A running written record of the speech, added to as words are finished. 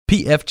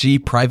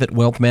PFG Private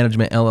Wealth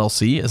Management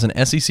LLC is an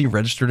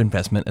SEC-registered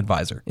investment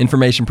advisor.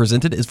 Information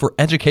presented is for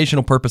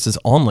educational purposes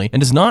only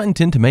and does not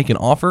intend to make an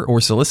offer or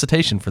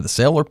solicitation for the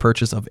sale or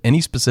purchase of any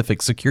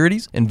specific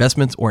securities,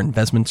 investments, or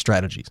investment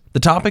strategies. The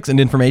topics and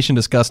information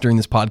discussed during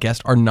this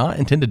podcast are not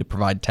intended to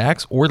provide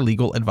tax or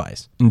legal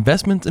advice.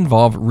 Investments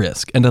involve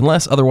risk and,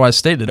 unless otherwise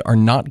stated, are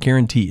not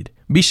guaranteed.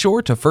 Be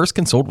sure to first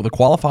consult with a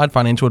qualified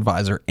financial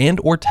advisor and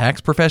or tax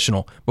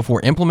professional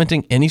before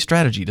implementing any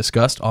strategy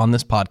discussed on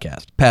this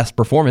podcast. Past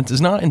performance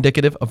is not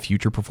indicative of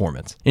future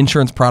performance.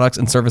 Insurance products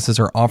and services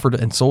are offered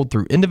and sold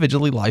through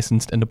individually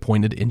licensed and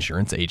appointed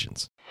insurance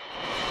agents.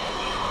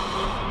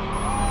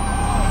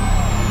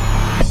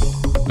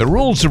 The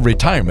rules of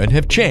retirement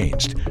have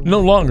changed.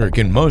 No longer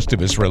can most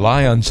of us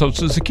rely on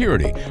Social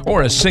Security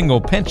or a single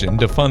pension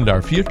to fund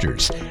our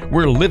futures.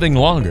 We're living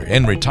longer,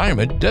 and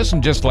retirement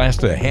doesn't just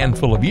last a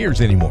handful of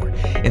years anymore.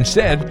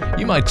 Instead,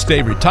 you might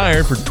stay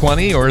retired for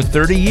 20 or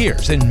 30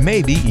 years, and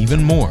maybe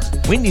even more.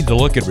 We need to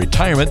look at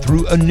retirement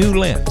through a new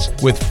lens,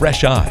 with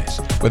fresh eyes,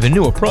 with a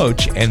new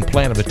approach and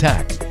plan of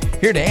attack.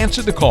 Here to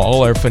answer the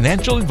call are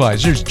financial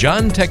advisors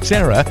John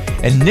Texera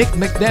and Nick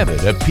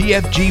McDevitt of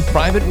PFG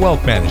Private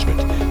Wealth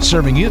Management,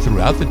 serving you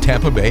throughout the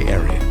Tampa Bay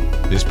area.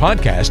 This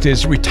podcast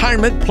is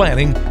Retirement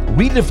Planning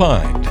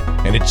Redefined,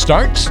 and it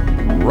starts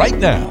right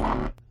now.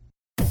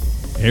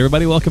 Hey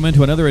everybody, welcome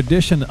into another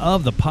edition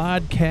of the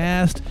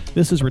podcast.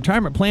 This is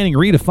Retirement Planning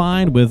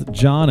Redefined with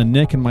John and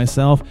Nick and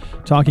myself,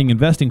 talking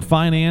investing,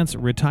 finance,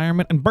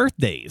 retirement, and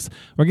birthdays.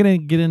 We're going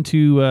to get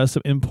into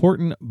some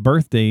important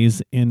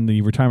birthdays in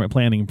the retirement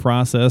planning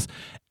process.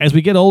 As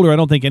we get older, I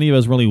don't think any of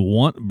us really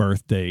want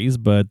birthdays,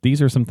 but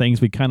these are some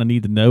things we kind of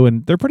need to know,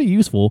 and they're pretty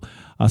useful.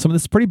 Some of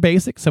this is pretty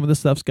basic. Some of this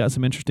stuff's got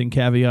some interesting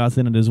caveats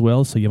in it as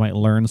well, so you might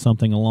learn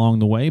something along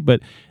the way,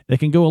 but they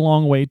can go a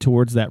long way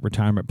towards that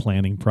retirement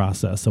planning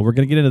process. So we're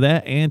going to get into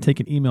that and take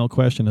an email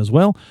question as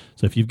well.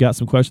 So if you've got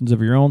some questions of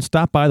your own,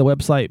 stop by the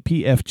website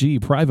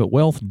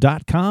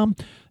pfgprivatewealth.com.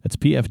 That's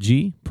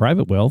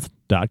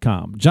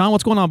pfgprivatewealth.com. John,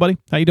 what's going on, buddy?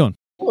 How you doing?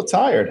 A little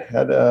tired.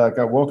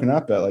 Got woken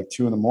up at like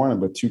 2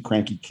 a.m. with two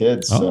cranky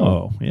kids.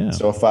 So, yeah.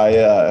 So if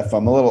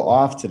I'm a little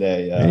off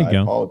today,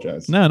 I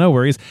apologize. No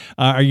worries.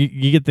 Are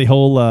you get the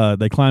whole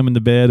they climb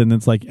into bed and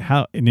it's like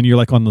how, and then you're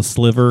like on the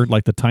sliver,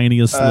 like the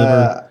tiniest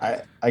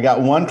sliver. I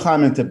got one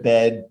climb into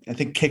bed. I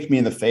think kicked me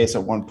in the face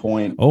at one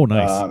point. Oh,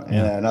 nice.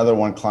 And another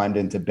one climbed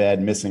into bed,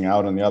 missing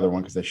out on the other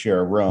one because they share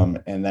a room.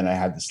 And then I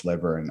had the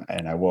sliver,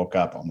 and I woke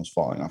up almost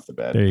falling off the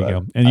bed. There you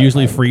go. And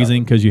usually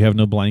freezing because you have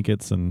no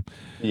blankets, and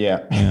yeah,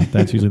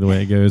 that's usually the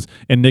way it goes.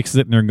 And Nick's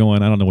sitting there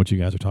going, "I don't know what you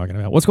guys are talking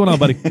about. What's going on,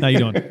 buddy? How you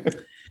doing?"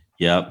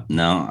 Yep.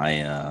 No,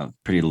 I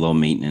pretty low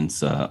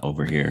maintenance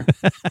over here.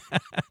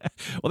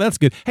 Well, that's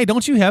good. Hey,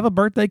 don't you have a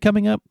birthday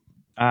coming up?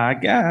 I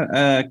got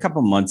a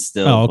couple months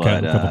still. Oh,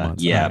 okay. But, a couple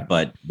months. Yeah, right.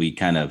 But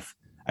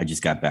I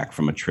just got back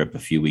from a trip a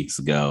few weeks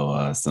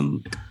ago.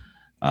 Some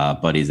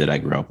buddies that I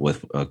grew up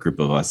with, a group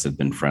of us have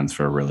been friends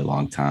for a really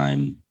long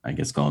time. I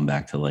guess going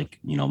back to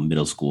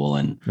middle school,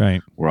 and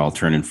right. We're all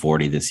turning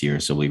 40 this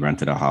year. So we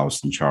rented a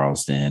house in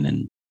Charleston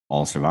and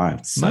all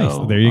survived. So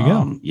nice. There you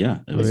go. Yeah,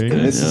 it was good.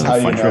 This is how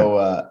you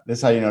know. This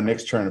is how you know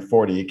Nick's turning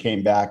 40. He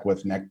came back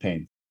with neck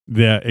pain.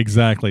 Yeah,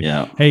 exactly.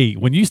 Yeah. Hey,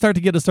 when you start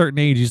to get a certain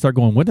age, you start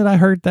going, when did I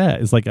hurt that?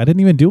 It's like, I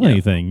didn't even do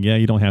anything. Yeah,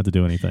 you don't have to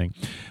do anything.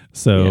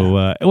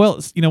 So, well,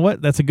 you know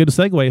what? That's a good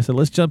segue. So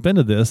let's jump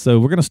into this. So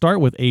we're going to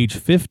start with age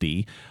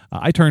 50.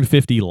 I turned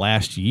 50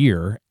 last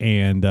year.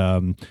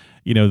 And,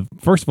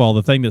 first of all,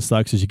 the thing that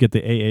sucks is you get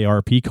the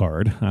AARP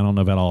card. I don't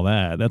know about all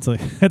that.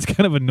 That's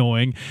kind of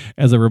annoying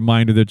as a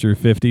reminder that you're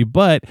 50.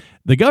 But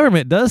the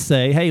government does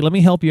say, hey, let me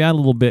help you out a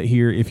little bit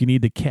here if you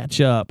need to catch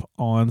up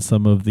on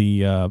some of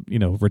the,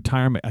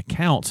 retirement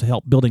accounts to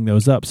help building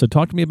those up. So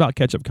talk to me about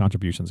catch-up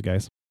contributions,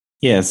 guys.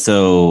 Yeah.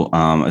 So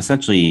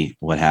essentially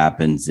what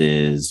happens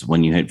is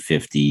when you hit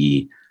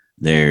 50,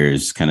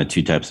 there's kind of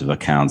two types of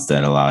accounts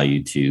that allow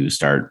you to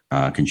start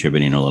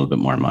contributing a little bit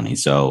more money.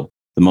 So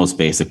the most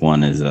basic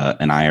one is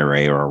an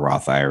IRA or a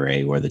Roth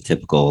IRA, where the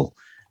typical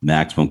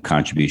maximum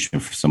contribution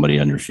for somebody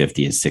under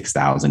 50 is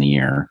 $6,000 a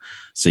year.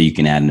 So you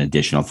can add an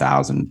additional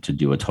 $1,000 to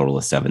do a total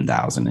of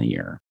 $7,000 a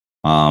year.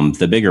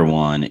 The bigger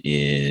one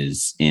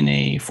is in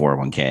a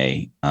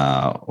 401k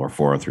or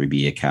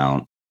 403b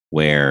account,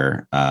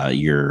 where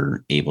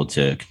you're able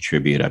to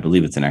contribute. I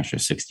believe it's an extra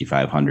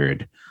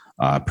 $6,500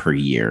 per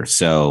year.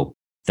 So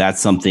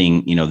that's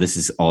something, this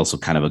is also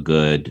kind of a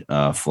good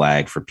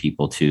flag for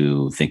people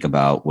to think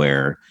about,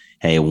 where,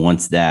 hey,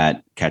 once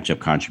that catch-up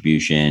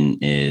contribution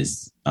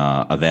is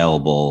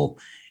available,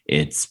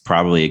 it's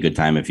probably a good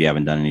time, if you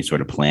haven't done any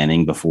sort of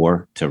planning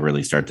before, to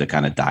really start to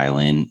kind of dial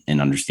in and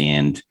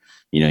understand,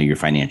 your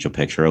financial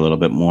picture a little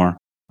bit more.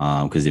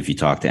 Because if you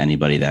talk to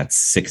anybody that's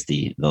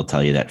 60, they'll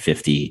tell you that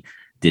 50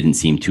 didn't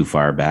seem too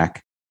far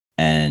back.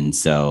 And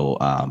so,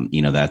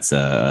 that's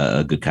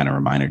a good kind of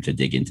reminder to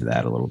dig into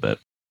that a little bit.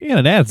 Yeah,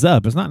 it adds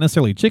up. It's not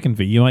necessarily a chicken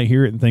fee. You might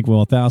hear it and think,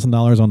 well,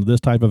 $1,000 on this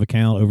type of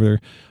account over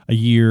a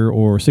year,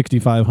 or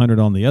 $6,500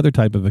 on the other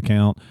type of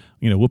account,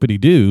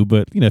 whoopity-doo.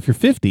 But, if you're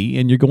 50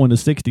 and you're going to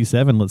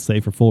 67, let's say,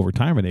 for full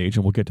retirement age,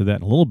 and we'll get to that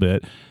in a little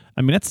bit,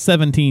 I mean, that's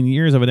 17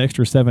 years of an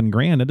extra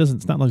 $7,000.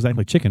 It's not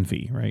exactly chicken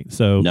fee, right?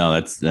 So no,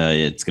 that's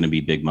it's going to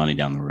be big money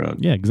down the road.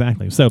 Yeah,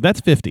 exactly. So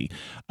that's 50.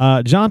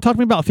 John, talk to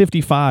me about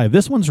 55.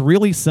 This one's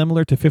really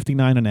similar to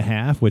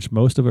 59.5, which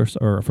most of us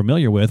are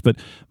familiar with, but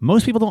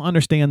most people don't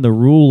understand the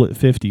rule at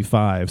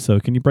 55.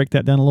 So can you break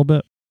that down a little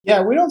bit?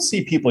 Yeah, we don't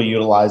see people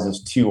utilize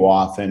this too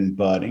often,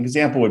 but an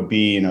example would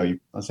be,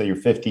 let's say you're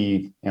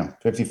 50,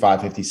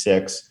 55,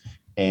 56,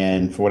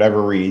 and for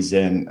whatever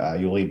reason,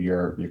 you leave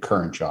your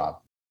current job.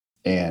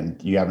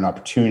 And you have an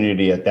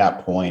opportunity at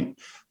that point.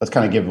 Let's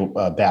kind of give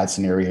a bad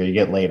scenario here. You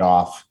get laid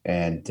off,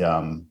 and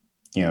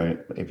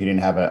if you didn't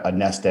have a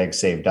nest egg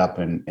saved up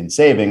in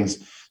savings,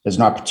 there's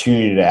an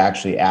opportunity to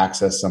actually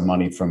access some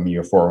money from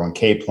your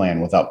 401k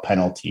plan without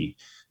penalty.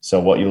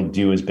 So what you'll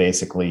do is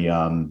basically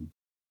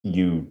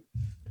you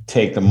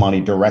take the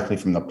money directly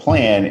from the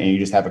plan, and you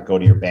just have it go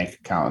to your bank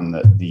account,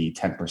 and the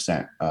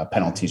 10%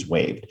 penalties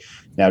waived.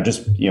 Now,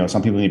 just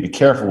some people need to be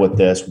careful with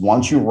this.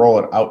 Once you roll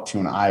it out to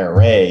an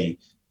IRA,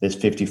 this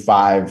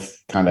 55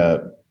 kind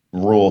of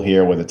rule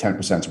here where the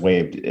 10% is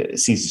waived, it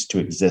ceases to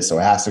exist. So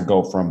it has to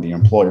go from the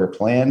employer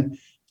plan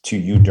to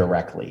you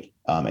directly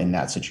in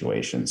that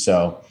situation.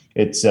 So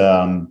it's,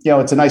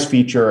 it's a nice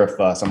feature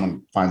if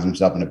someone finds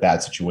themselves in a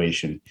bad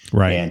situation,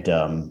 right? And,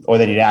 or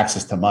they need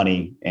access to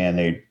money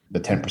and the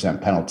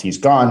 10% penalty is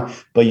gone,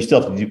 but you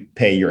still have to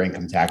pay your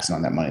income tax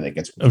on that money that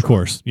gets withdrawn. Of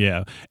course,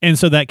 yeah. And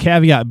so that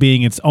caveat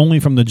being, it's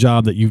only from the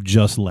job that you've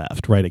just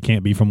left, right? It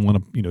can't be from one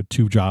of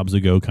 2 jobs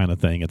ago kind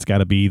of thing. It's got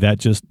to be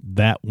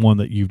that one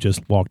that you've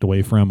just walked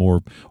away from,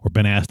 or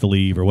been asked to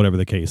leave, or whatever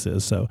the case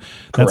is. So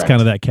that's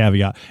kind of that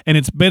caveat. And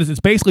it's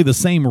basically the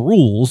same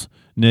rules,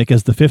 Nick,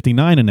 as the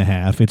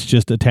 59.5. It's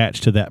just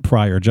attached to that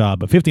prior job,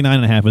 but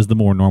 59.5 is the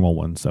more normal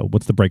one. So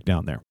what's the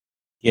breakdown there?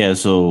 Yeah.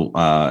 So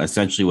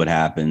essentially what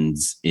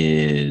happens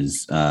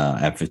is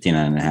at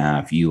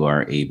 59.5, you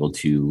are able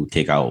to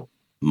take out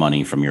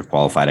money from your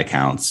qualified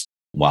accounts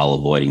while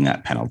avoiding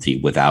that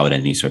penalty without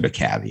any sort of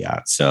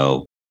caveat.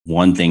 So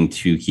one thing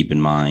to keep in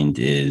mind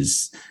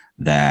is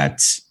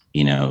that,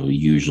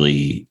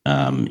 usually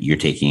you're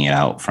taking it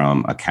out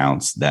from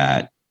accounts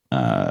that,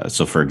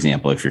 so for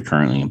example, if you're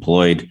currently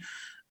employed,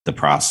 the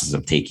process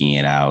of taking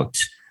it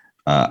out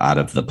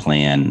of the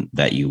plan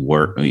that you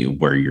work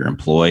where you're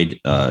employed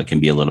can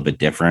be a little bit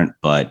different,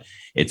 but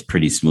it's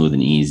pretty smooth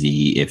and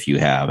easy if you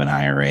have an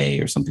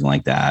IRA or something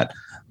like that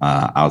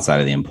outside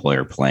of the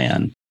employer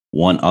plan.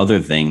 One other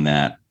thing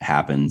that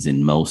happens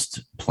in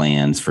most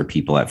plans for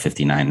people at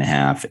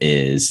 59.5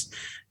 is,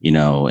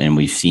 and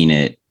we've seen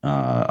it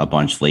a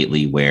bunch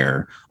lately,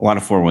 where a lot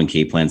of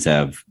 401k plans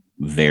have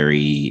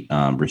very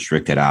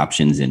restricted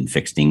options in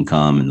fixed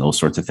income and those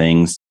sorts of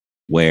things,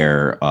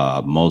 where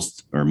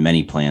most or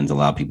many plans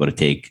allow people to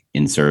take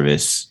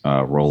in-service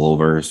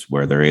rollovers,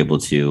 where they're able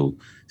to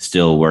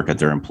still work at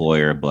their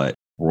employer, but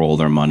roll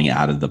their money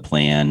out of the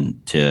plan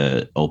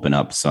to open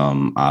up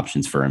some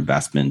options for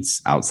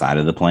investments outside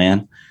of the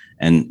plan.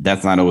 And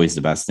that's not always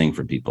the best thing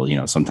for people.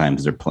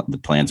 Sometimes the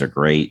plans are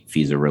great,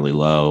 fees are really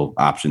low,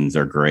 options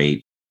are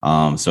great.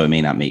 So it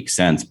may not make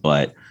sense,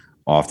 but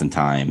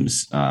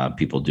oftentimes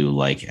people do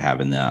like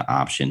having the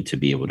option to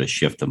be able to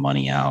shift the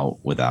money out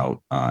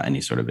without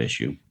any sort of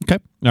issue. Okay.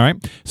 All right.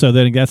 So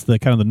then that's the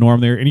kind of the norm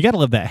there. And you got to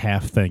love that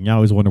half thing. You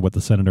always wonder what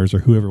the senators or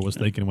whoever was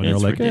thinking when they were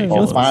like,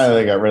 finally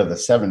they got rid of the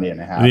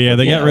 70.5. Yeah,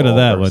 they got rid of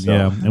that one. So.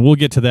 Yeah. And we'll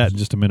get to that in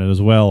just a minute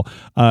as well.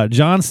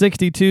 John,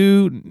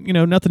 62,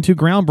 nothing too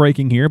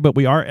groundbreaking here, but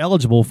we are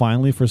eligible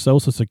finally for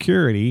Social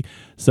Security.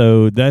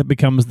 So that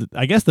becomes,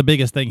 I guess the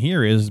biggest thing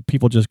here is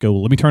people just go,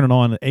 let me turn it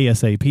on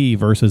ASAP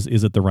versus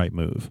is it the right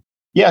move?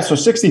 Yeah, so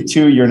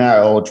 62, you're now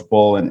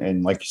eligible.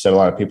 And like you said, a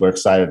lot of people are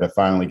excited to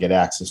finally get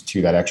access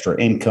to that extra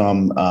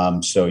income.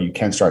 So you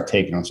can start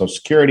taking on Social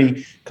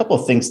Security. A couple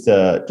of things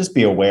to just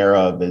be aware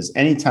of is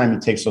anytime you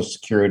take Social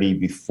Security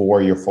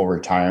before your full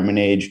retirement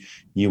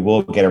age, you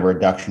will get a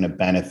reduction of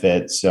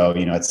benefits. So,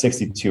 at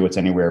 62, it's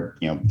anywhere,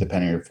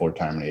 depending on your full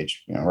retirement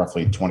age,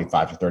 roughly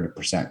 25 to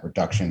 30%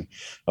 reduction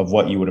of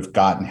what you would have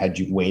gotten had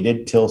you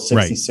waited till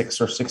 66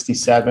 or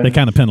 67. They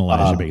kind of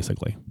penalize you,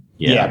 basically.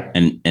 Yeah.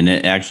 And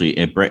it actually,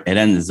 it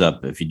ends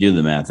up, if you do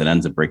the math, it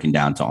ends up breaking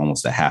down to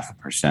almost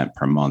 0.5%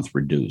 per month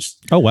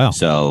reduced. Oh, wow.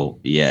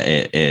 So yeah,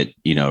 it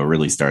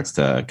really starts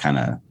to kind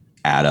of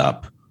add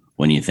up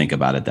when you think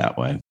about it that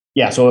way.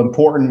 Yeah. So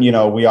important,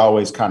 we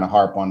always kind of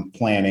harp on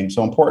planning.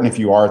 So important if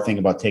you are thinking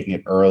about taking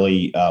it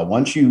early,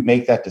 once you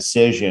make that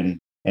decision,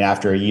 and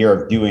after a year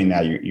of doing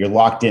that, you're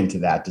locked into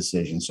that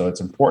decision. So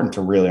it's important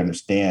to really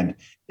understand,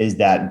 is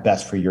that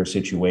best for your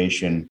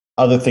situation?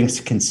 Other things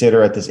to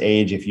consider at this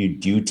age, if you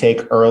do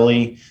take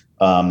early,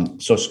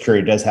 Social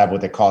Security does have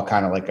what they call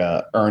kind of like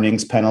a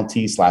earnings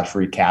penalty /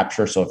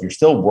 recapture. So if you're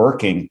still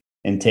working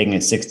and taking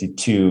at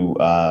 62,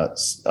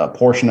 a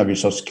portion of your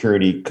Social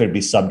Security could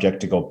be subject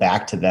to go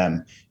back to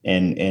them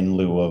in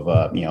lieu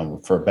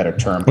of, for a better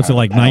term. What's it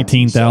like,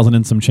 19,000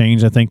 and some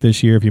change, I think,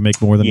 this year, if you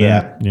make more than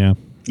that? Yeah.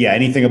 Yeah.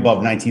 Anything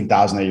above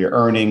 19,000 that you're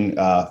earning,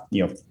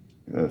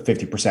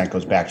 50%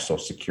 goes back to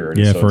Social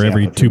Security. Yeah. So for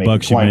every $2 you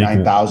make,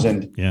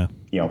 29,000,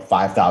 yeah,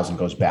 5,000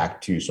 goes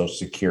back to Social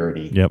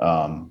Security. Yep.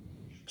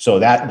 So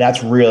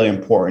that's really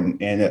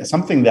important. And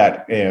something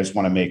that I just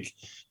want to make,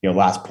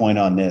 last point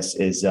on this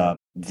is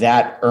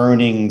that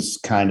earnings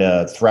kind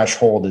of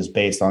threshold is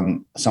based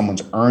on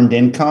someone's earned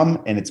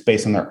income, and it's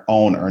based on their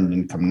own earned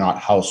income, not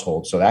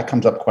household. So that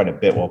comes up quite a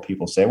bit while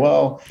people say,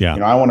 well,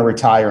 I want to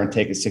retire and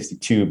take a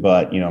 62,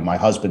 but, my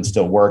husband's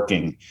still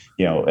working.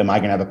 Am I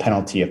going to have a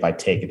penalty if I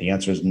take it? The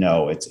answer is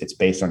no. It's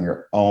based on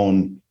your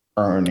own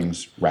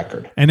earnings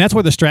record. And that's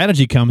where the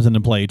strategy comes into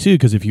play too,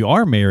 because if you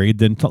are married,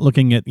 then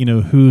looking at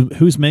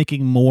who's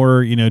making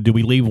more, do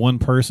we leave one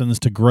person's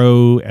to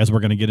grow, as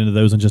we're going to get into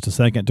those in just a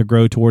second, to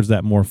grow towards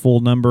that more full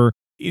number?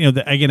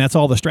 Again, that's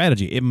all the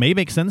strategy. It may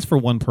make sense for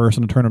one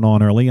person to turn it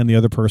on early and the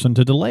other person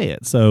to delay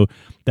it. So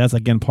that's,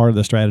 again, part of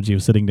the strategy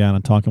of sitting down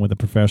and talking with a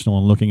professional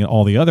and looking at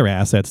all the other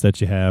assets that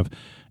you have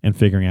and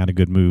figuring out a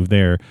good move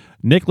there.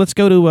 Nick, let's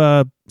go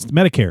to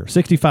Medicare,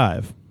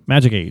 65,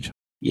 magic age.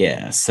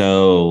 Yeah.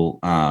 So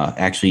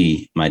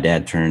actually, my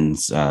dad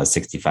turns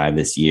 65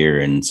 this year.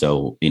 And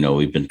so,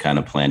 we've been kind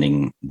of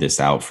planning this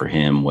out for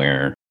him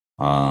where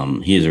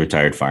he is a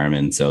retired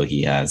fireman. So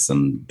he has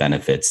some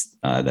benefits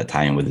that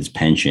tie in with his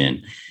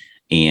pension.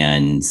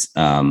 And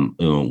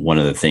one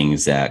of the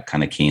things that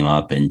kind of came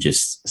up, and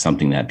just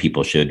something that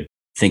people should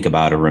think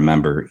about or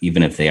remember,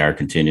 even if they are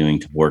continuing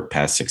to work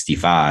past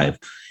 65,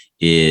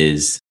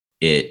 is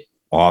it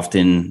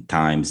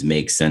oftentimes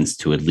makes sense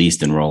to at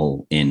least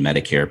enroll in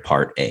Medicare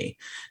Part A.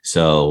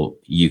 So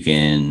you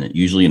can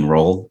usually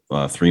enroll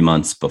 3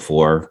 months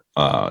before,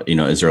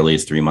 as early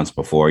as 3 months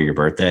before your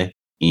birthday.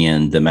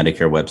 And the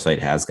Medicare website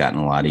has gotten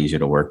a lot easier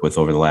to work with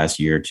over the last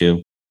year or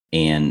two.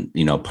 And,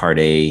 Part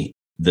A,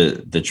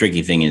 the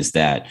tricky thing is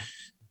that,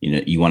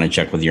 you want to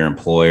check with your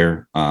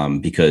employer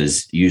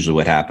because usually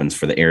what happens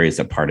for the areas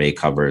that Part A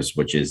covers,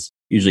 which is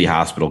usually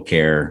hospital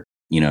care,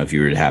 if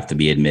you were to have to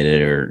be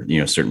admitted or,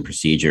 certain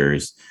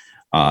procedures,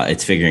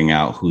 it's figuring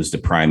out who's the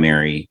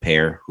primary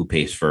payer, who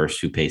pays first,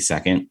 who pays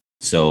second.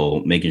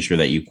 So making sure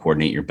that you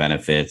coordinate your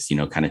benefits,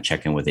 kind of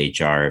check in with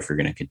HR if you're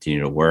going to continue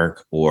to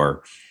work,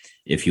 or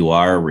if you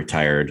are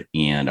retired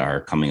and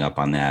are coming up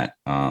on that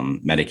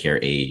Medicare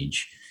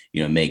age,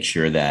 make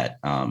sure that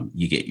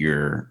you get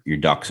your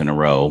ducks in a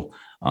row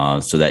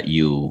so that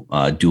you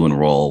do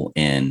enroll,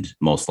 and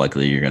most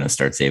likely you're going to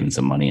start saving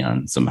some money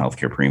on some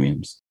healthcare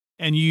premiums.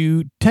 And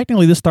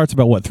technically this starts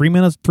about 3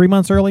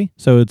 months early.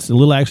 So it's a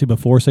little actually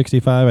before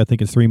 65. I think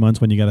it's 3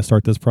 months when you got to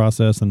start this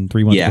process, and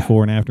 3 months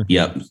before and after.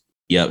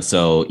 Yep.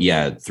 So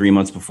 3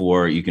 months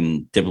before, you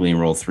can typically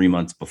enroll 3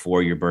 months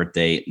before your birth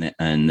date,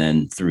 and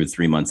then through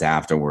 3 months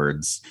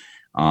afterwards.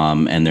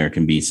 And there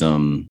can be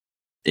some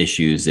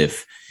issues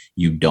if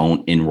you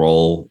don't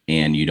enroll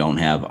and you don't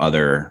have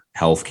other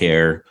health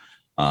care,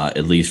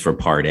 at least for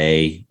Part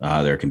A,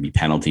 there can be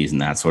penalties and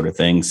that sort of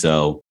thing.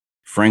 So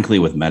frankly,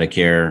 with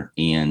Medicare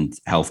and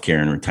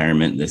healthcare and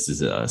retirement, this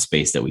is a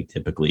space that we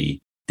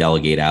typically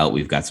delegate out.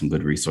 We've got some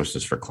good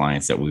resources for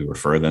clients that we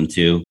refer them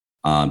to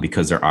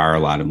because there are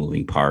a lot of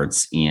moving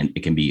parts, and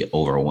it can be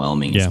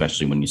overwhelming,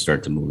 especially when you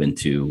start to move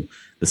into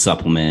the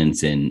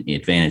supplements and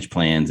advantage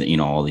plans and,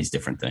 all these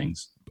different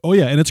things. Oh,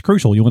 yeah. And it's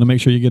crucial. You want to make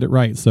sure you get it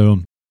right. So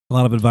a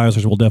lot of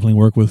advisors will definitely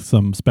work with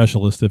some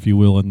specialists, if you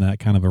will, in that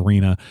kind of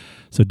arena.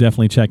 So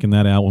definitely checking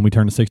that out when we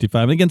turn to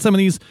 65. And again, some of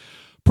these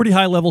pretty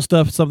high level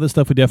stuff. Some of this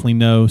stuff we definitely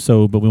know.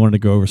 But we wanted to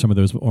go over some of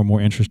those or more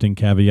interesting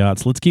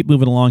caveats. Let's keep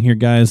moving along here,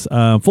 guys.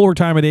 Full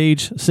retirement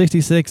age,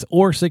 66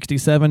 or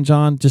 67,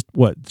 John. Just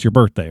it's your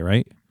birthday,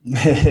 right?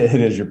 It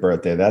is your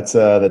birthday. That's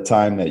the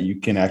time that you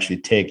can actually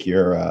take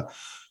your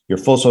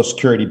full Social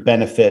Security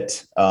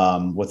benefit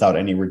without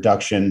any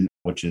reduction,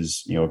 which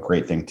is a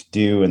great thing to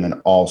do. And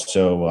then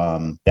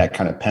also that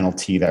kind of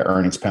penalty, that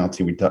earnings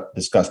penalty we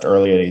discussed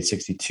earlier at age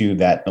 62,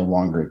 that no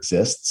longer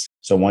exists.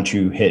 So once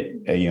you hit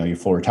your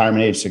full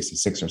retirement age,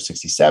 66 or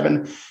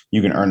 67,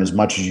 you can earn as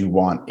much as you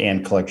want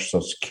and collect your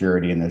Social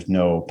Security, and there's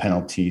no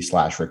penalty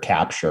 /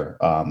 recapture.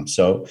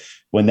 So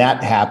when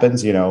that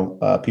happens,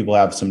 people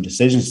have some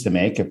decisions to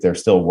make. If they're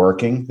still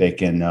working, they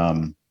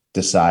can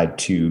decide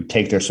to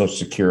take their Social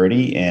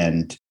Security,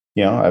 and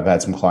I've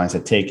had some clients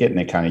that take it and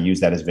they kind of use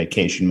that as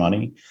vacation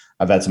money.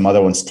 I've had some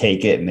other ones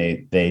take it and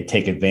they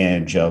take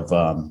advantage of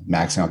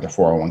maxing out their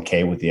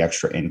 401k with the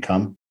extra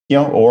income.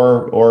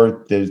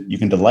 Or you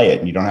can delay it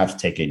and you don't have to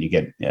take it. And you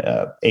get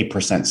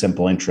 8%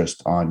 simple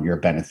interest on your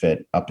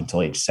benefit up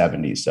until age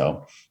 70.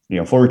 So,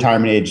 full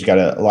retirement age, you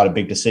got a lot of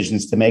big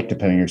decisions to make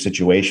depending on your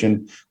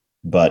situation.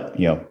 But,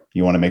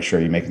 you want to make sure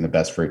you're making the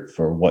best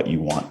for what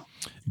you want.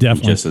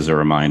 Definitely. Just as a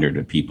reminder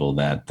to people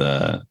that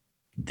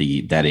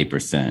that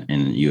 8%,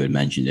 and you had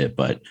mentioned it,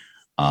 but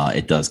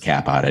it does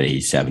cap out at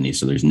age 70.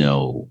 So there's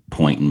no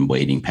point in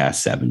waiting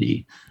past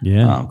 70.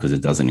 Yeah. Because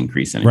it doesn't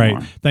increase anymore.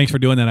 Right. Thanks for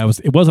doing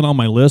that. It wasn't on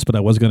my list, but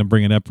I was going to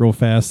bring it up real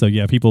fast. So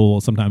yeah, people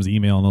will sometimes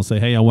email and they'll say,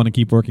 "Hey, I want to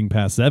keep working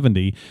past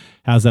 70.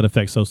 How does that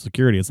affect Social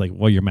Security?" It's like,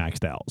 well, you're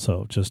maxed out.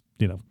 So just,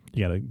 you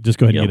got to just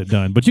go ahead and get it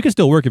done. But you can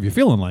still work if you're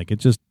feeling like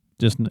it.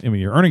 I mean,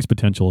 your earnings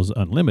potential is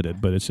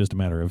unlimited, but it's just a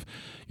matter of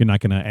you're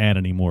not going to add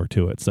any more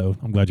to it. So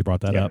I'm glad you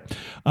brought that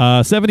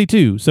up.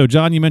 72. So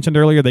John, you mentioned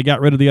earlier they got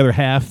rid of the other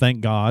half,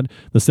 thank God,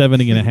 the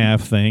 70 and a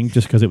half thing,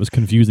 just because it was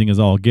confusing as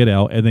all get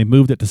out, and they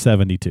moved it to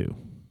 72.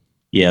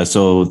 Yeah.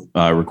 So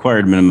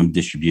required minimum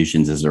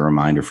distributions, as a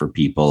reminder for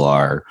people,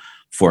 are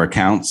for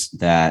accounts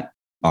that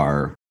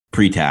are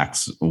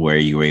pre-tax, where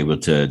you were able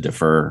to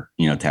defer,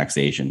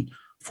 taxation,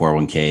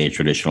 401k,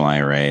 traditional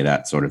IRA,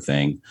 that sort of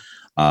thing.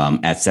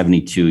 At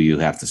 72, you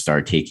have to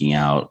start taking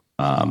out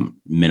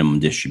minimum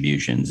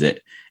distributions.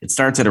 It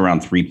starts at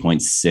around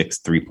 3.6,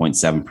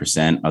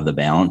 3.7% of the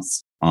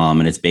balance.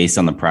 And it's based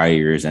on the prior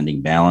year's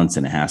ending balance,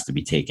 and it has to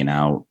be taken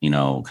out,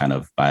 kind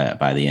of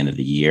by the end of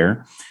the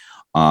year.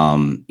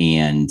 And,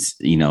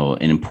 an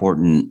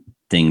important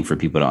thing for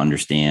people to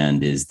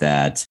understand is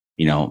that,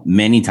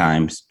 many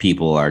times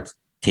people are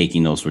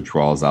taking those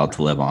withdrawals out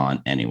to live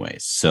on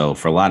anyways. So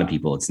for a lot of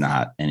people, it's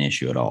not an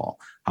issue at all.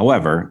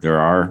 However, there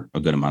are a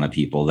good amount of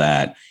people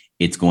that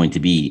it's going to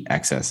be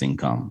excess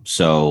income.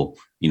 So,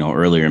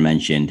 earlier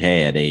mentioned,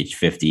 hey, at age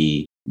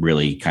 50,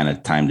 really kind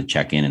of time to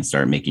check in and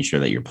start making sure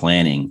that you're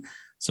planning.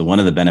 So one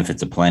of the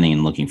benefits of planning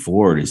and looking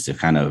forward is to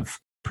kind of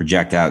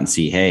project out and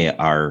see, hey,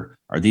 are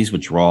these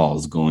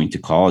withdrawals going to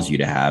cause you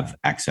to have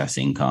excess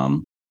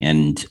income?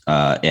 And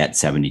at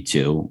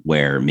 72,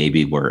 where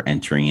maybe we're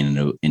entering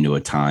into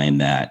a time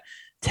that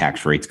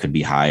tax rates could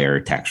be higher,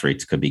 tax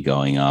rates could be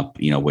going up,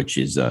 which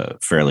is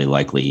fairly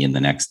likely in the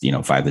next,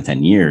 5 to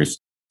 10 years.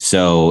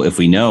 So if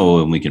we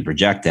know and we can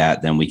project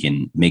that, then we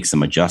can make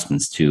some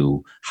adjustments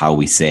to how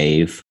we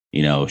save.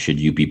 Should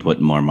you be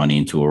putting more money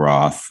into a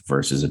Roth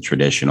versus a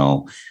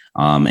traditional,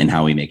 and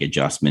how we make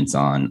adjustments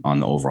on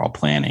the overall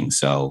planning.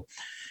 So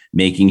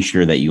making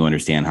sure that you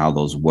understand how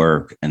those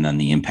work and then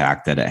the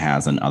impact that it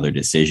has on other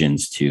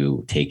decisions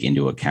to take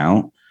into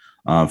account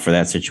for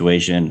that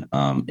situation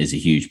is a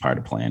huge part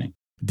of planning.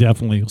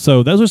 Definitely.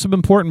 So those are some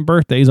important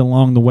birthdays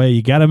along the way.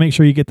 You got to make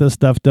sure you get this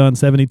stuff done.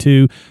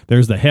 72,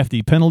 there's the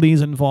hefty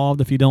penalties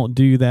involved if you don't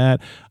do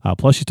that.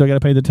 Plus, you still got to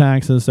pay the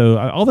taxes. So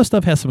all this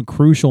stuff has some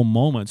crucial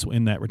moments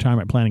in that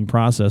retirement planning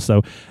process.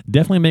 So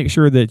definitely make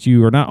sure that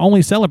you are not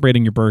only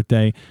celebrating your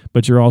birthday,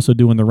 but you're also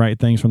doing the right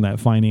things from that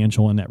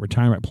financial and that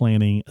retirement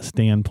planning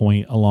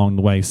standpoint along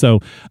the way. So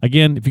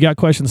again, if you got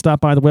questions, stop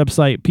by the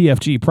website,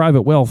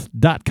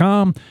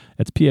 pfgprivatewealth.com.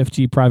 That's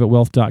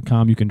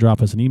pfgprivatewealth.com. You can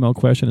drop us an email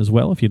question as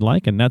well if you'd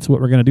like. And that's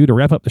what we're going to do to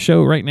wrap up the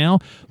show right now.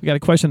 We got a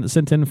question that's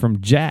sent in from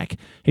Jack.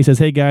 He says,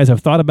 "Hey guys, I've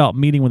thought about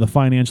meeting with a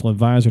financial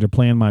advisor to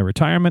plan my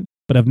retirement,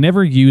 but I've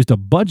never used a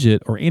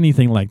budget or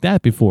anything like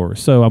that before.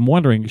 So I'm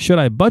wondering, should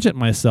I budget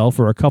myself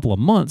for a couple of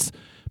months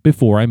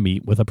before I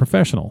meet with a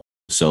professional?"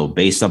 So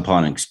based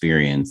upon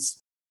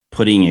experience,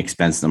 putting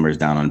expense numbers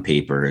down on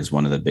paper is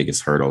one of the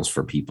biggest hurdles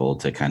for people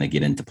to kind of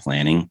get into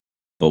planning.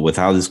 But with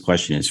how this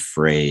question is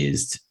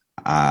phrased,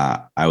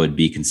 I would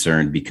be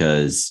concerned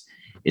because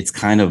it's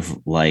kind of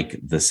like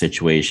the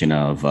situation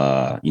of,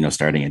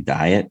 starting a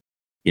diet.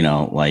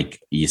 Like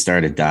you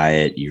start a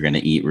diet, you're going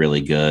to eat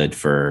really good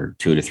for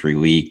 2 to 3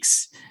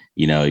 weeks.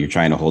 You're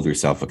trying to hold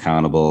yourself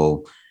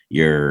accountable.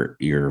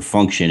 You're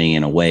functioning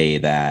in a way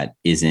that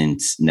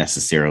isn't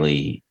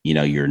necessarily,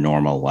 your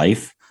normal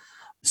life.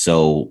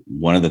 So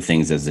one of the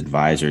things as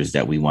advisors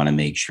that we want to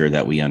make sure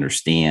that we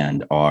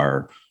understand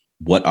are,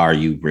 what are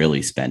you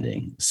really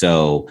spending?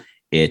 So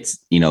it's,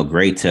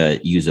 great to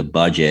use a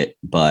budget,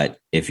 but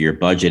if you're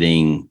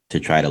budgeting to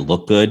try to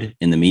look good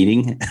in the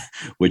meeting,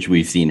 which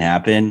we've seen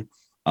happen,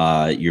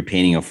 you're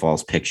painting a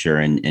false picture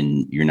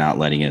and you're not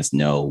letting us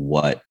know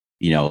what,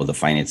 the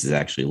finances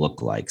actually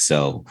look like.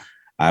 So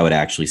I would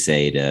actually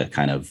say to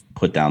kind of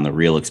put down the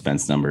real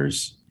expense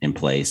numbers in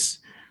place.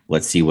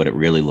 Let's see what it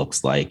really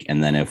looks like.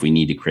 And then if we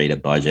need to create a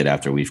budget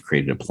after we've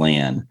created a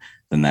plan,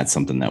 then that's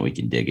something that we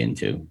can dig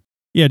into.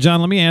 Yeah,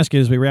 John, let me ask you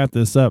as we wrap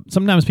this up.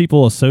 Sometimes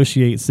people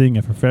associate seeing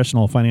a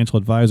professional financial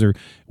advisor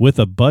with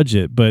a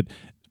budget, but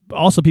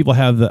also people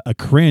have a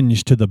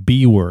cringe to the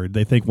B word.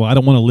 They think, well, I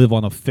don't want to live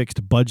on a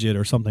fixed budget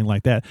or something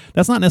like that.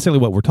 That's not necessarily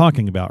what we're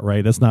talking about,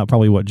 right? That's not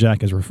probably what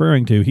Jack is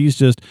referring to. He's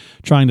just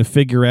trying to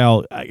figure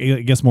out,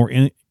 I guess, more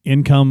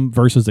income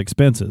versus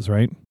expenses,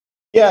 right?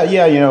 Yeah.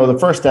 The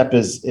first step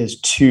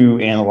is to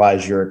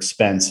analyze your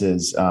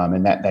expenses,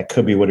 and that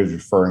could be what he's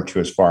referring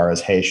to as far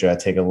as, hey, should I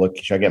take a look?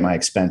 Should I get my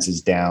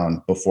expenses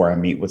down before I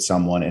meet with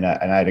someone? And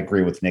I'd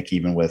agree with Nick,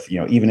 even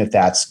if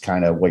that's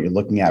kind of what you're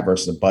looking at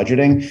versus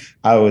budgeting,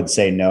 I would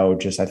say no.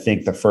 I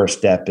think the first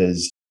step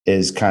is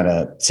kind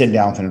of sitting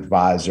down with an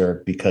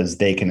advisor, because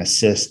they can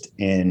assist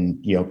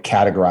in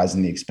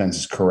categorizing the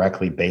expenses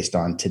correctly based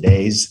on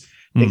today's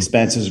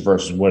expenses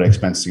versus what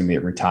expenses are going to be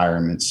at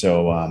retirement.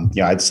 So,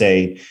 I'd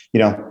say,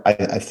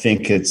 I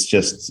think it's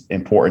just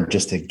important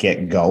just to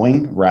get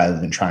going rather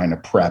than trying to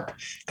prep,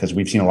 because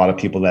we've seen a lot of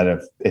people that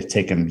have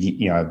taken,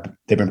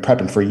 they've been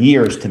prepping for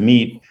years to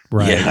meet.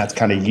 Right. And that's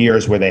kind of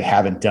years where they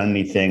haven't done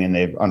anything, and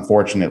they've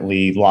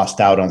unfortunately lost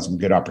out on some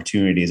good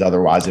opportunities.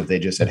 Otherwise, if they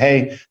just said,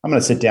 "Hey, I'm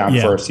going to sit down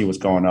first, see what's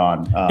going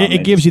on,"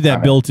 it gives you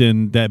that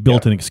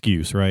built-in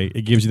excuse, right?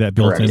 It gives you that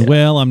built-in. Correct.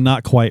 Well, I'm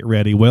not quite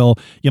ready. Well,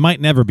 you might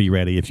never be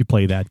ready if you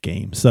play that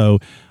game. So,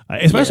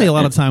 especially a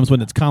lot of times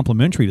when it's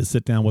complimentary to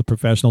sit down with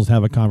professionals,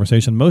 have a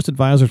conversation. Most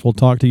advisors will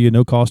talk to you,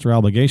 no cost or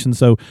obligation.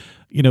 So,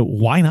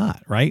 why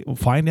not, right?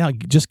 Find out,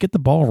 just get the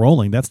ball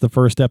rolling. That's the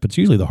first step. It's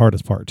usually the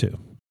hardest part too.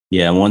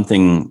 Yeah, one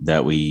thing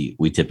that we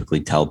typically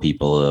tell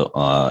people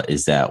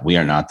is that we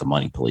are not the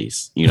money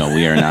police. We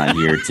are not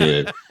here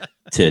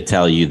to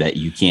tell you that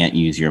you can't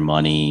use your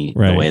money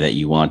the way that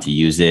you want to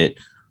use it.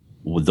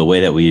 The way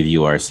that we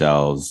view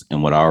ourselves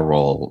and what our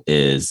role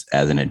is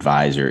as an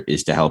advisor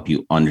is to help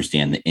you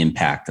understand the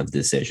impact of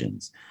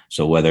decisions.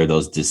 So whether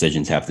those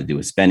decisions have to do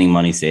with spending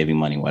money, saving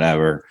money,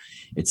 whatever,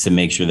 it's to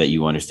make sure that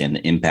you understand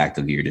the impact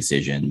of your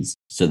decisions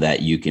so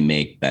that you can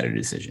make better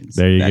decisions.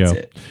 There you go. That's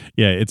it.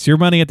 Yeah, it's your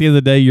money at the end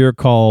of the day, your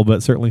call,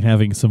 but certainly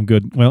having some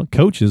good,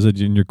 coaches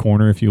in your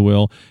corner, if you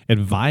will,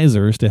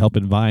 advisors to help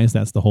advise.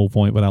 That's the whole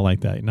point, but I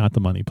like that, not the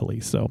money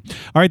police. So, all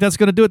right, that's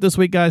going to do it this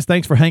week, guys.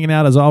 Thanks for hanging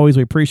out. As always,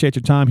 we appreciate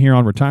your time here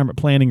on Retirement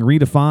Planning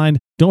Redefined.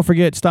 Don't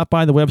forget, stop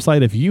by the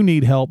website if you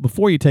need help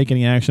before you take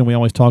any action. We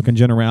always talk in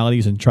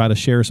generalities and try to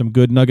share some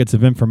good nuggets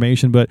of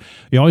information, but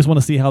you always want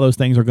to see how those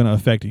things are going to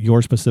affect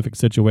your specific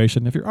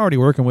situation. If you're already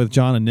working with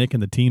John and Nick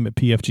and the team at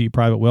PFG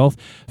Private Wealth,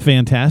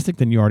 fantastic.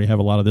 Then you already have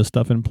a lot of this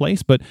stuff in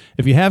place. But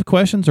if you have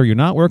questions, or you're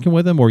not working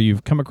with them, or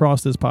you've come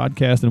across this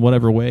podcast in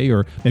whatever way,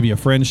 or maybe a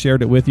friend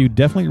shared it with you,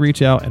 definitely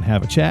reach out and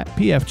have a chat.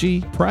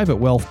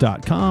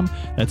 PFGPrivateWealth.com.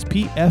 That's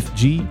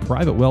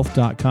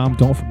PFGPrivateWealth.com.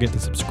 Don't forget to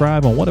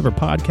subscribe on whatever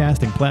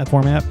podcasting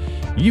platform app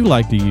you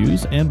like to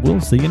use, and we'll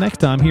see you next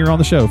time here on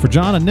the show. For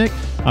John and Nick,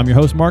 I'm your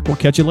host, Mark. We'll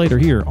catch you later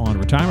here on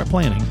Retirement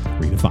Planning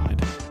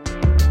Redefined.